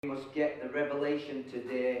We must get the revelation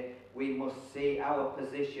today. We must see our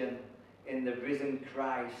position in the risen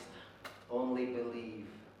Christ. Only believe.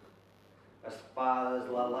 As far as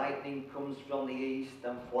the lightning comes from the east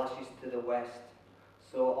and flashes to the west,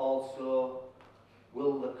 so also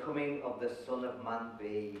will the coming of the Son of Man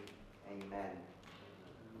be. Amen.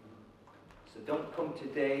 So don't come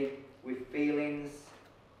today with feelings,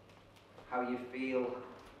 how you feel.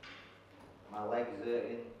 My legs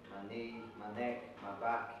hurting, my knee, my neck, my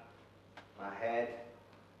back, my head.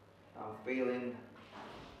 I'm feeling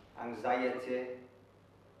anxiety,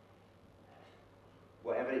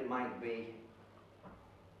 whatever it might be.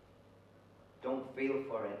 Don't feel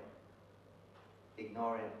for it.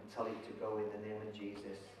 Ignore it and tell it to go in the name of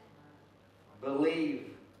Jesus. Believe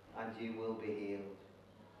and you will be healed.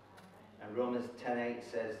 And Romans 10:8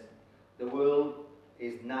 says, the world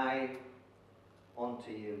is nigh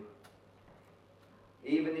unto you.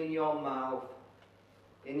 Even in your mouth,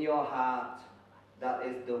 in your heart, that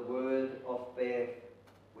is the word of faith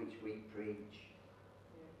which we preach.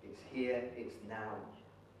 It's here, it's now.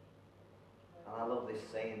 And I love this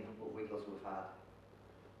saying, what Wiggles we've had.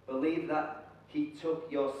 Believe that he took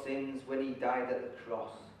your sins when he died at the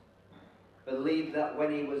cross. Believe that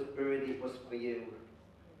when he was buried, it was for you.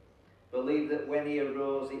 Believe that when he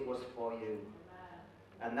arose, it was for you.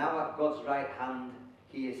 And now at God's right hand,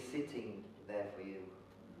 he is sitting there for you.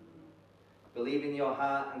 Believe in your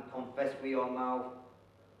heart and confess with your mouth,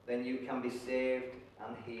 then you can be saved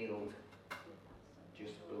and healed.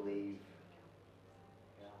 Just believe.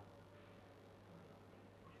 Yeah.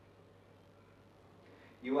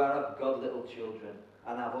 You are of God, little children,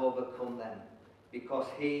 and have overcome them, because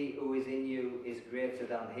he who is in you is greater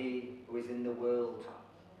than he who is in the world.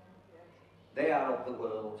 They are of the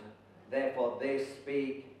world, therefore they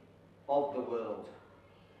speak of the world,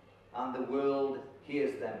 and the world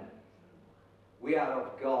hears them. We are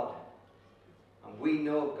of God, and we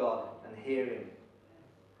know God and hear him.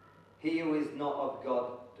 He who is not of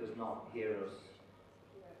God does not hear us.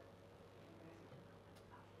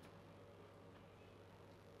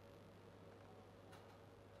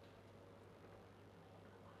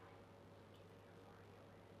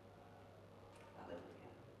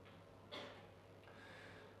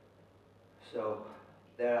 So,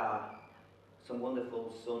 there are some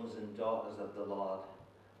wonderful sons and daughters of the Lord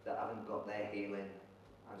that haven't got their healing,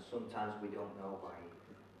 and sometimes we don't know why.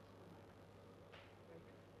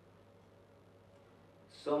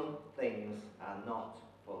 Some things are not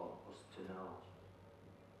for us to know.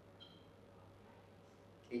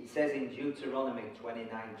 It says in Deuteronomy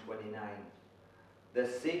 29:29, the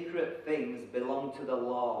secret things belong to the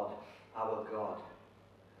Lord our God,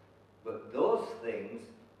 but those things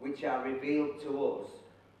which are revealed to us,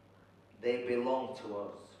 they belong to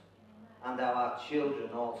us, and our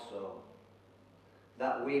children also,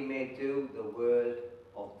 that we may do the word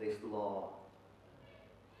of this law.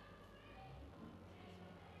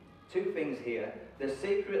 Two things here. The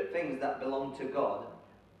secret things that belong to God,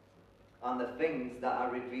 and the things that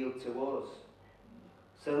are revealed to us.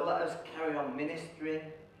 So let us carry on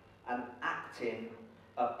ministering and acting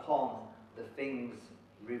upon the things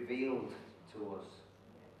revealed to us.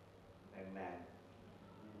 Amen.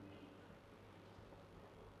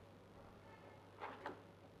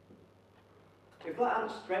 If that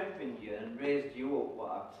hadn't strengthened you and raised you up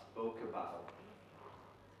what I've spoke about,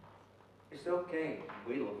 it's okay.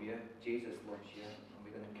 We love you. Jesus loves you. And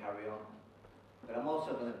we're going to carry on. But I'm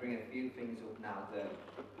also going to bring a few things up now that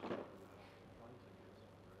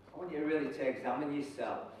I want you to really to examine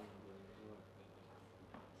yourself.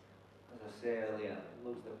 As I said earlier,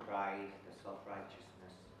 loves the pride, the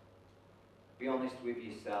self-righteousness. Be honest with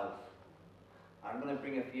yourself. I'm going to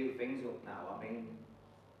bring a few things up now. I mean,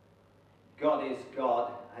 God is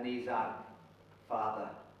God, and he's our Father.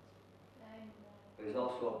 But he's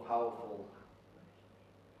also a powerful,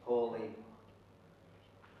 holy,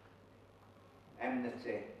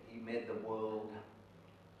 enmity. He made the world.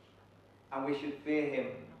 And we should fear him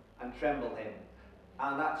and tremble him.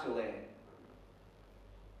 And actually,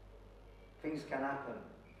 things can happen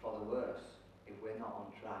for the worse if we're not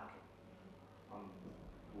on track. I'm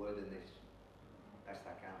wording this best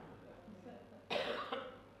I can.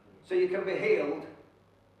 So you can be healed,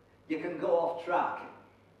 you can go off track,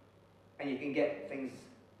 and you can get things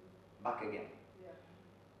back again.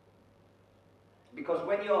 Because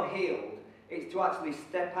when you're healed, it's to actually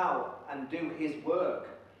step out and do his work,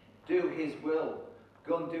 do his will,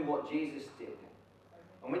 go and do what Jesus did.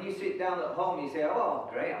 And when you sit down at home, you say, oh,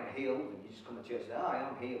 great, I'm healed. And you just come to church and say, oh, I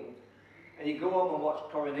am healed. And you go home and watch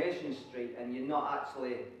Coronation Street, and you're not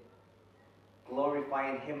actually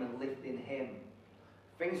glorifying him and lifting him.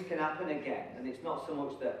 things can happen again, and it's not so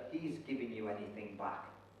much that he's giving you anything back,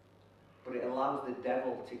 but it allows the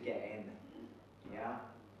devil to get in. Yeah?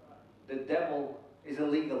 The devil is a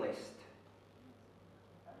legalist.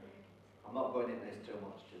 I'm not going into this too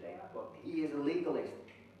much today, but he is a legalist.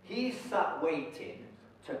 He's sat waiting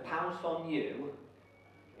to pounce on you,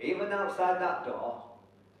 even outside that door,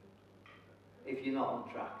 if you're not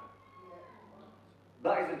on track.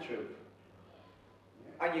 That is the truth.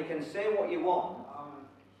 And you can say what you want.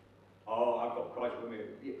 Oh, I've got Christ with me.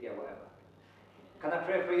 Yeah, whatever. Can I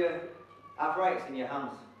pray for your arthritis in your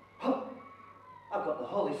hands? Oh, I've got the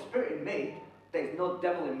Holy Spirit in me. There's no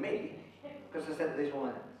devil in me. Because I said to this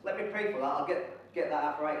woman, let me pray for that. I'll get that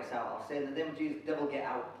arthritis out. I'll say in the name of Jesus, devil, get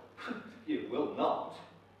out. You will not.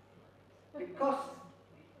 Because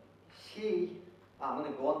I'm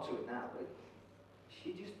going to go on to it now, but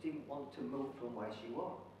she just didn't want to move from where she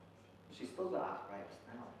was. She's still got arthritis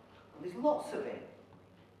now. And there's lots of it.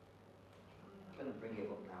 I'm going to bring it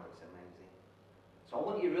up now, it's amazing. So I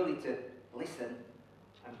want you really to listen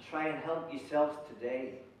and try and help yourselves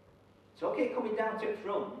today. It's okay coming down to the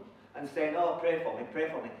front and saying, oh, pray for me, pray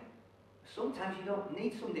for me. Sometimes you don't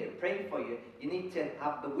need somebody to pray for you. You need to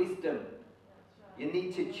have the wisdom. You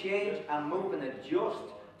need to change and move and adjust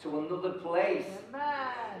to another place,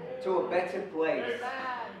 to a better place.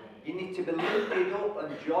 You need to be lifted up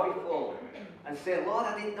and joyful and say, Lord,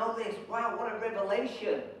 I didn't know this. Wow, what a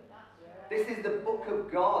revelation. This is the book of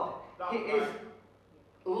God. It is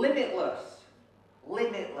limitless.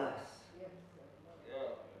 Limitless.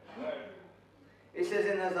 It says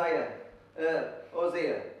in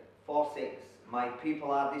Hosea 4:6, my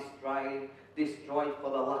people are destroyed for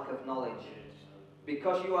the lack of knowledge,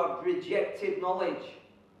 because you have rejected knowledge.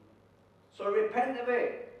 So repent of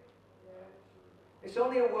it. It's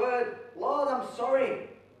only a word. Lord, I'm sorry.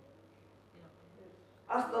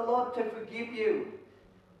 Ask the Lord to forgive you.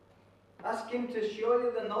 Ask Him to show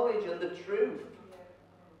you the knowledge and the truth.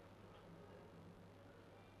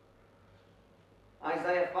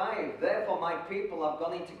 Isaiah 5, therefore my people have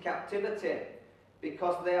gone into captivity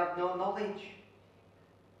because they have no knowledge.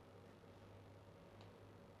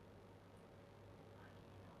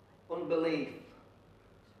 Unbelief.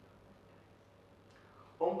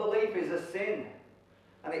 Unbelief is a sin,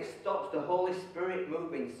 and it stops the Holy Spirit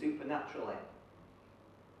moving supernaturally.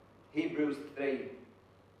 Hebrews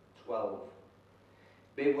 3:12.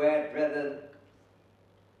 Beware, brethren,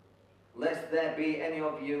 lest there be any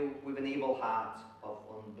of you with an evil heart of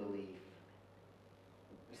unbelief.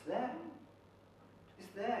 It's there.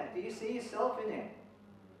 It's there. Do you see yourself in it?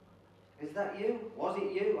 Is that you? Was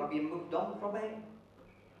it you? Have you moved on from it?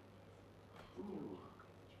 Ooh.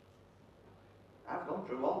 I've gone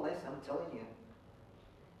through all this, I'm telling you.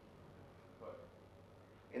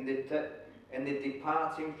 In the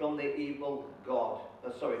departing from the evil God,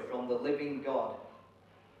 from the living God.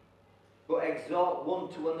 But exhort one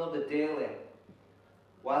to another daily,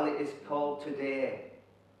 while it is called today,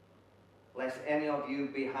 lest any of you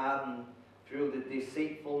be hardened through the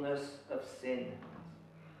deceitfulness of sin.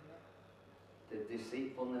 The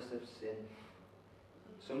deceitfulness of sin.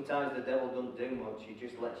 Sometimes the devil doesn't do much, he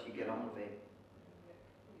just lets you get on with it.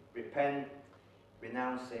 Repent,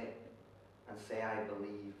 renounce it, and say, I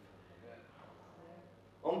believe.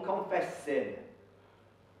 Unconfessed sin.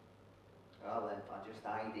 Well, if I just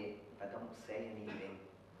hide it, if I don't say anything,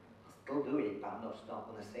 I'll still do it, but I'm not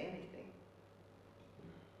going to say anything.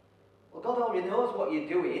 Well, God already knows what you're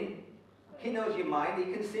doing. He knows your mind.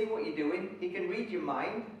 He can see what you're doing. He can read your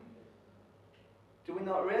mind. Do we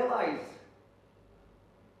not realize?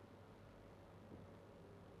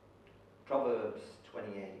 Proverbs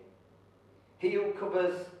 28. He who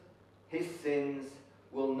covers his sins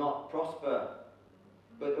will not prosper,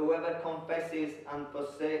 but whoever confesses and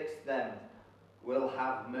forsakes them will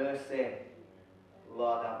have mercy.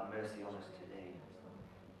 Lord, have mercy on us today.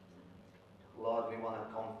 Lord, we want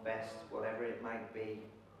to confess whatever it might be.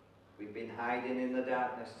 We've been hiding in the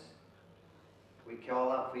darkness. We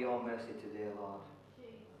call out for your mercy today, Lord.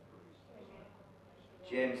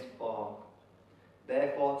 James 4.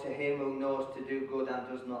 Therefore, to him who knows to do good and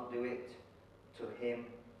does not do it, to him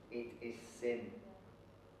it is sin.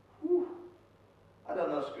 Whew. I don't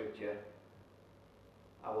know scripture.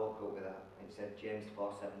 I woke up with that. It said James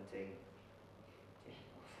 4:17.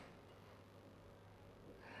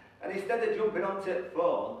 And instead of jumping onto the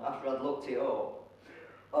phone after I'd looked it up,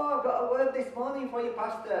 oh, I've got a word this morning for you,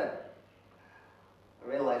 Pastor. I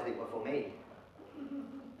realised it was for me.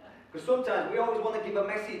 Because sometimes we always want to give a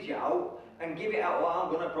message out and give it out, oh, I'm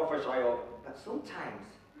going to prophesy over. But sometimes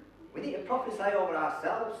we need to prophesy over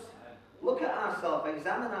ourselves. Look at ourselves,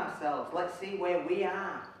 examine ourselves. Let's see where we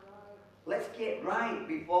are. Let's get right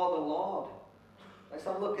before the Lord. Let's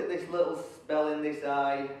have a look at this little spell in this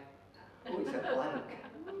eye. Oh, it's a blank.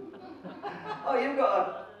 Oh, you've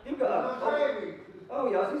got a, oh,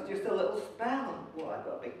 yours is just a little spell. Oh, I've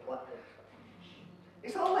got a big blank.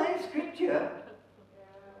 It's all there in Scripture.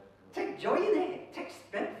 Take joy in it. Take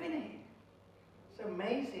strength in it. It's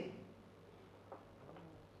amazing.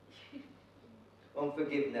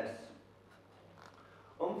 Unforgiveness.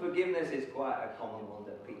 Unforgiveness is quite a common one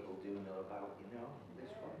that people do know about, you know,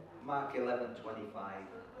 this one. Mark 11:25.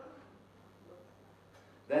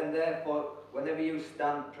 Then therefore, whenever you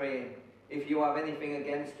stand praying, if you have anything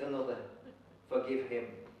against another, forgive him.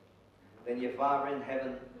 Then your Father in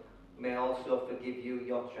heaven may also forgive you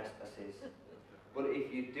your trespasses. But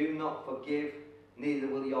if you do not forgive, neither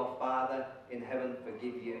will your Father in heaven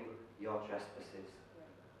forgive you your trespasses.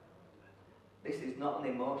 This is not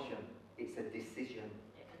an emotion, it's a decision.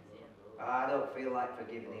 I don't feel like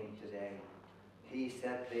forgiving him today. He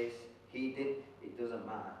said this, he did. It doesn't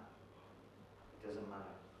matter. It doesn't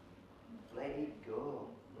matter. Let it go.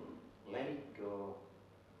 Let it go.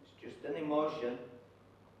 It's just an emotion.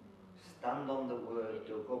 Stand on the word.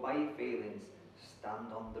 Don't go by your feelings.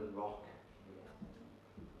 Stand on the rock.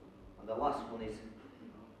 And the last one is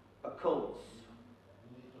occults.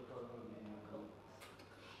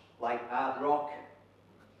 Like hard rock.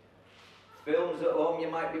 Films at home you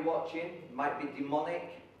might be watching, might be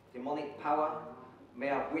demonic power, may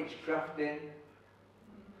have witchcraft in.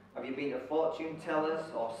 Have you been to fortune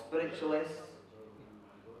tellers or spiritualists?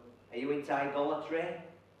 Are you into idolatry?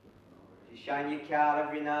 Do you shine your car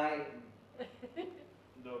every night?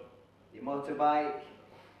 No. Your motorbike?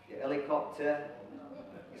 Your helicopter?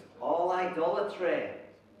 It's all idolatry.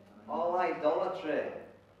 All idolatry.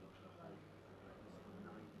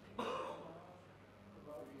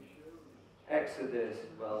 Exodus,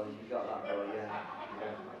 well, you got that though, yeah.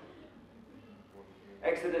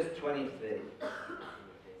 Exodus 23.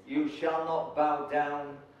 You shall not bow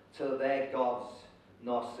down to their gods,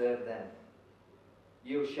 nor serve them.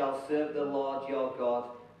 You shall serve the Lord your God,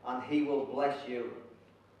 and he will bless you,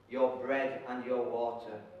 your bread and your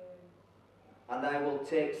water. And I will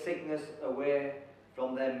take sickness away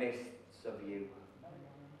from their midst of you.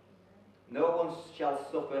 No one shall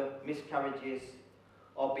suffer miscarriages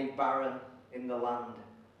or be barren in the land.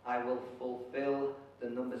 I will fulfill the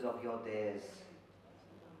numbers of your days.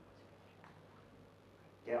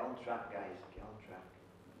 Get on track, guys. Get on track.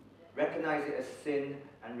 Recognize it as sin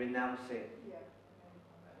and renounce it.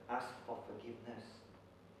 Ask for forgiveness.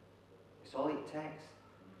 It's all it takes.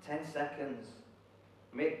 10 seconds.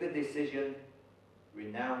 Make the decision.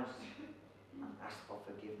 Renounce and ask for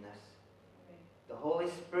forgiveness. The Holy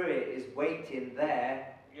Spirit is waiting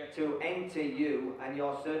there to enter you and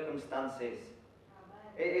your circumstances.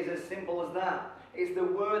 It is as simple as that. It's the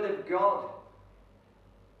Word of God.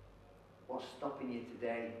 What's stopping you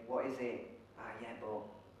today? What is it?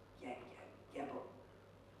 Yeah, but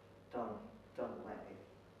don't let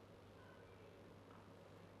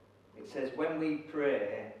it. It says when we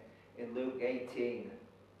pray in Luke 18,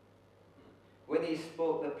 when he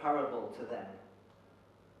spoke the parable to them,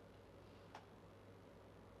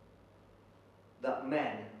 that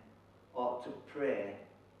men ought to pray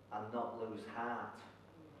and not lose heart.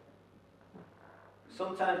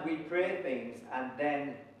 Sometimes we pray things and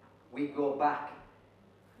then we go back.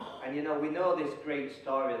 And you know, we know this great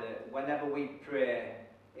story that whenever we pray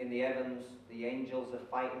in the heavens, the angels are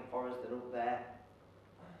fighting for us, they're up there.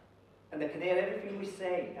 And they can hear everything we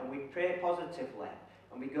say, and we pray positively.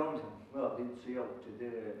 And we go and say, well, I didn't see how to do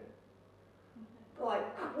it. They're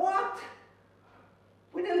like, what?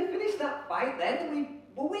 We nearly finished that fight then, and we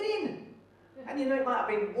were winning. And you know, it might have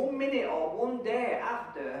been 1 minute or 1 day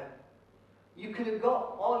after, you could have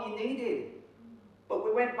got all you needed. But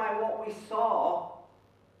we went by what we saw,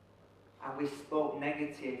 and we spoke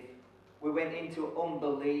negative. We went into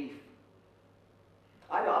unbelief.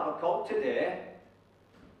 I don't have a cold today.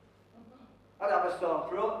 I don't have a sore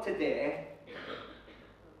throat today.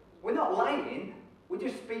 We're not lying. We're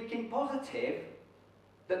just speaking positive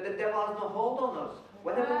that the devil has no hold on us.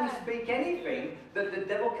 Whenever we speak anything that the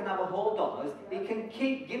devil can have a hold on us, he can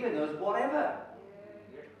keep giving us whatever.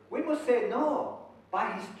 We must say no.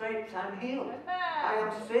 By his stripes I'm healed. I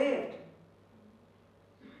am saved.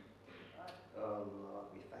 Oh Lord,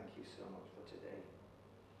 we thank you so much for today.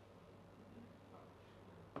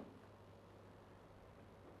 I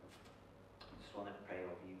just want to pray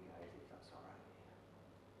over you guys, if that's all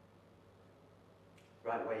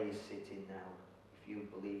right. Right where you're sitting now, if you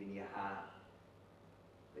believe in your heart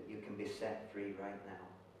that you can be set free right now,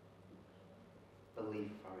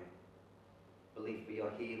 believe for it. Believe for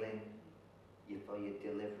your healing, for your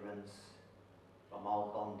deliverance, from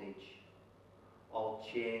all bondage. All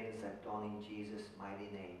chains are gone in Jesus' mighty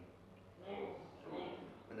name.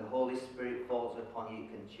 When the Holy Spirit falls upon you, it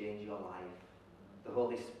can change your life. The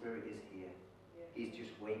Holy Spirit is here. He's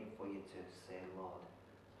just waiting for you to say, Lord,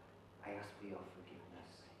 I ask for your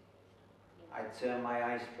forgiveness. I turn my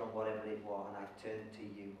eyes from whatever it was and I turn to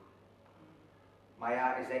you. My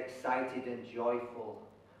heart is excited and joyful.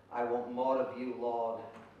 I want more of you, Lord.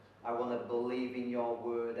 I want to believe in your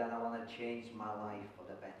word and I want to change my life for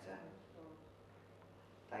the better.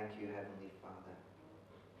 Thank you, Heavenly Father.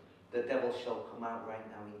 The devil shall come out right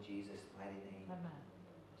now in Jesus' mighty name. Amen.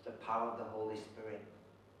 It's the power of the Holy Spirit.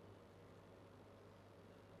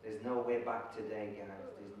 There's no way back today, guys.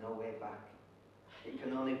 There's no way back. It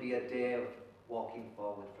can only be a day of walking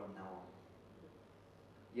forward from now on.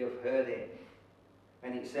 You've heard it.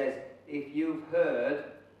 And it says, if you've heard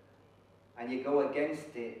and you go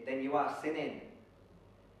against it, then you are sinning.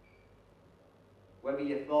 Whether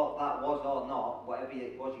you thought that was or not, whatever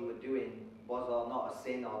it was you were doing was or not a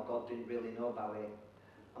sin, or God didn't really know about it,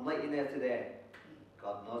 I'm letting you know today,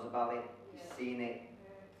 God knows about it. He's seen it.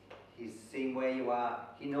 He's seen where you are.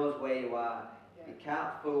 He knows where you are. You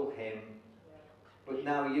can't fool him. But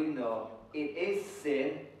now you know it is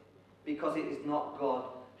sin because it is not God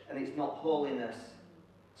and it's not holiness.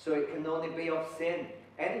 So it can only be of sin.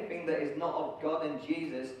 Anything that is not of God and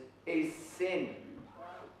Jesus is sin.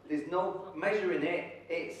 There's no measuring it.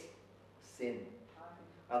 It's sin.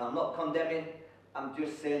 And I'm not condemning. I'm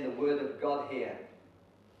just saying the word of God here.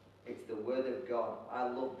 It's the word of God. I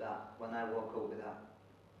love that when I woke up with that.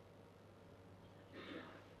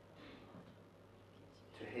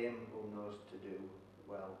 To him who knows to do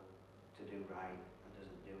well, to do right, and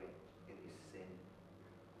doesn't do it, it is sin.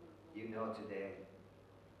 You know today.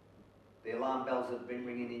 The alarm bells have been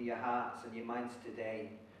ringing in your hearts and your minds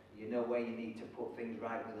today. You know where you need to put things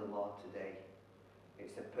right with the Lord today.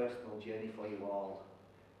 It's a personal journey for you all.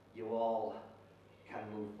 You all can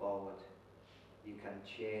move forward. You can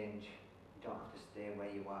change. You don't have to stay where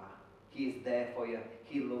you are. He is there for you.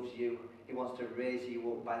 He loves you. He wants to raise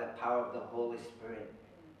you up by the power of the Holy Spirit.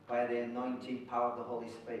 By the anointing power of the Holy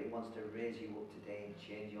Spirit, he wants to raise you up today and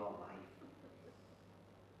change your life.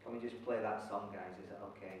 Can we just play that song, guys? Is that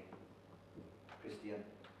okay? Christian?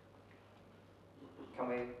 Can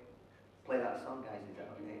we play that song, guys? Is that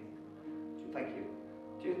okay? Thank you.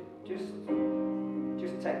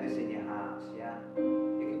 Just take this in your hearts, yeah?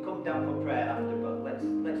 You can come down for prayer after, but let's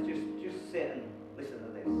just sit and listen to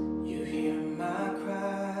this. You hear my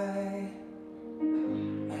cry,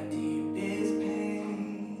 my deepest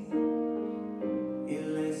pain. You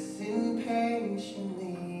listen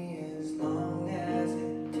patiently as long as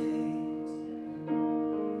it takes,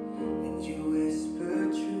 and you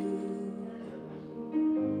whisper truth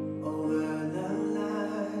over the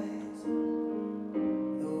lies,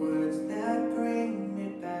 the words that bring me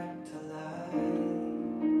back to life.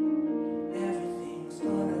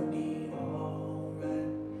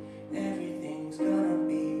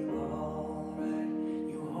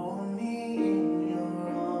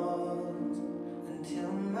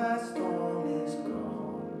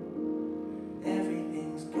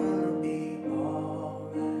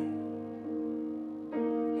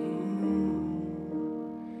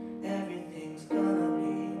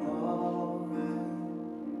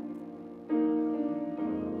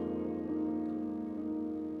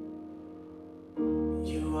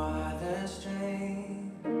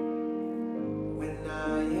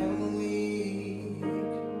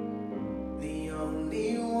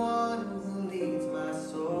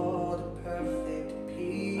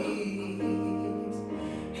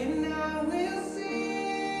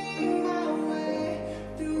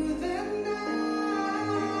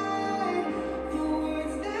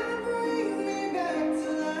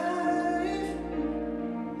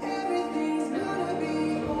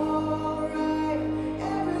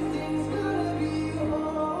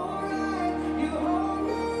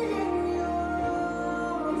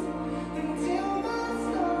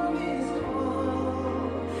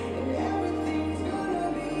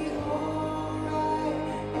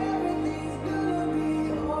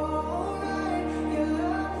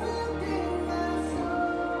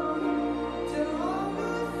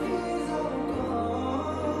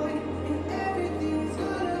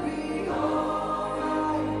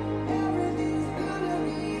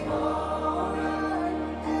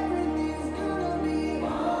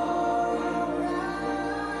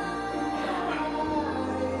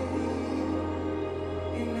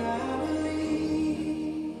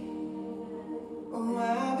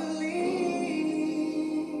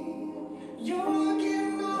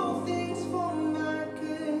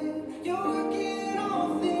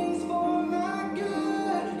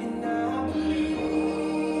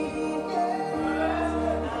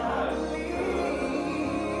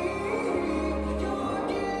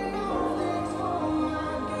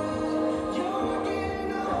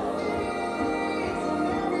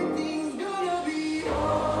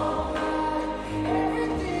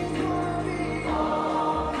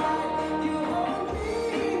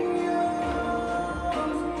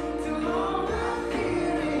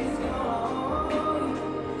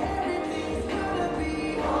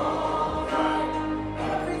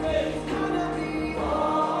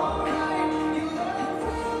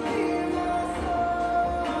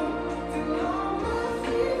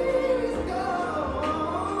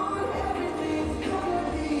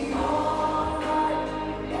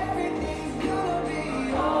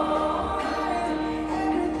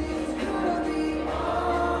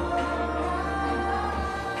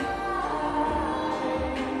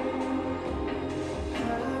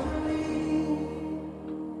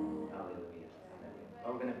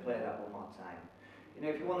 play that one more time. You know,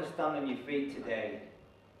 if you want to stand on your feet today,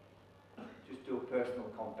 just do a personal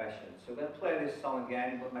confession. So we're going to play this song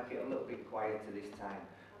again, but make it a little bit quieter this time.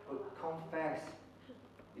 But confess.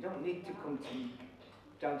 You don't need to come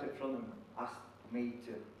down to the front and ask me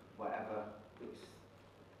to whatever. It's,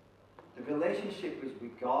 the relationship is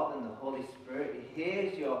with God and the Holy Spirit. He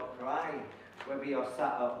hears your cry. Whether you're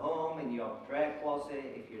sat at home in your prayer closet,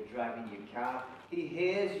 if you're driving your car, He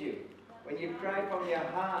hears you. When you cry from your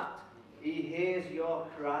heart, He hears your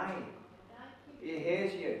cry. He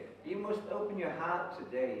hears you. You must open your heart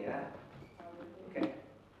today, yeah? Okay?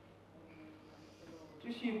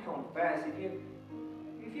 Just you confess.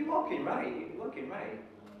 If you're walking right, you're walking right.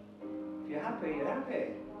 If you're happy, you're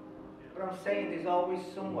happy. But I'm saying there's always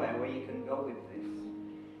somewhere where you can go with this.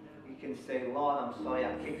 You can say, Lord, I'm sorry,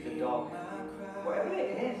 I kicked the dog. Whatever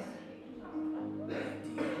it is.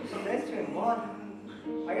 Just say to Him, Lord,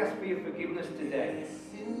 I ask for your forgiveness today.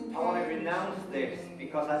 I want to renounce this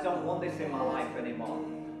because I don't want this in my life anymore.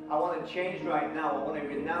 I want to change right now. I want to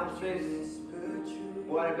renounce this.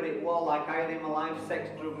 Whatever it was, like I had in my life, sex,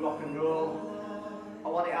 drug, rock and roll. I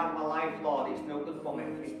want it out of my life, Lord. It's no good for me.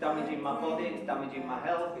 It's damaging my body, it's damaging my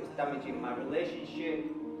health, it's damaging my relationship.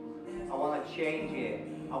 I want to change it.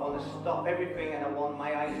 I want to stop everything and I want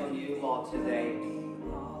my eyes on you, Lord, today.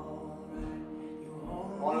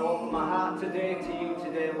 I want to open my heart today to you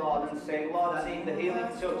today, Lord, and say, Lord, I need the healing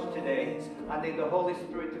touch today. I need the Holy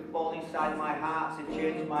Spirit to fall inside my heart to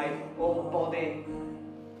change my whole body,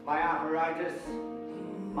 my arthritis,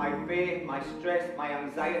 my fear, my stress, my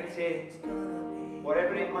anxiety,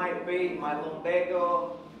 whatever it might be, my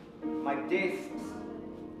lumbago, my discs.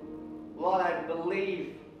 Lord, I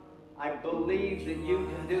believe that you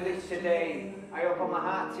can do this today. I open my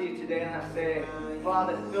heart to you today and I say,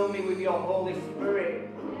 Father, fill me with your Holy Spirit.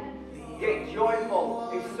 Get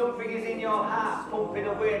joyful. If something is in your heart pumping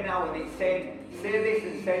away now and it's saying, say this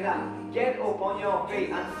and say that, get up on your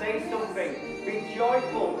feet and say something. Be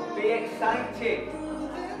joyful. Be excited.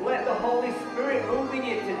 Let the Holy Spirit move in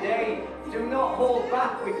you today. Do not hold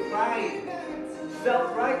back with pride,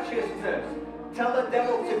 self-righteousness. Tell the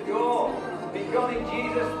devil to go. Be gone in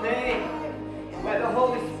Jesus' name. Let the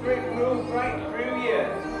Holy Spirit move right through you.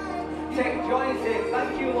 Take joy and say,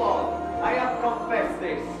 thank you, Lord. I have confessed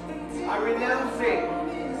this. I renounce it.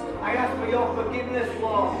 I ask for your forgiveness,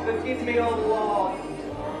 Lord. Forgive me, oh Lord.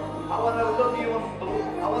 I want to love you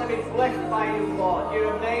and I want to be blessed by you, Lord.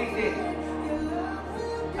 You're amazing.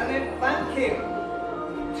 And then thank Him.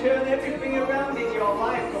 Turn everything around in your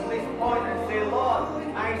life from this point and say, Lord,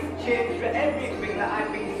 I change everything that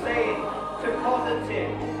I've been saying to positive,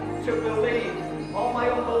 to believe. All my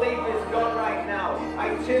unbelief is gone right now. I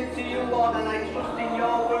turn to you, Lord, and I trust in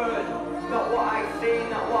your word. Not what I see,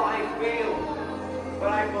 not what I feel, but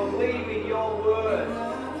I believe in your word.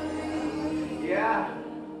 Yeah?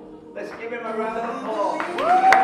 Let's give Him a round of applause.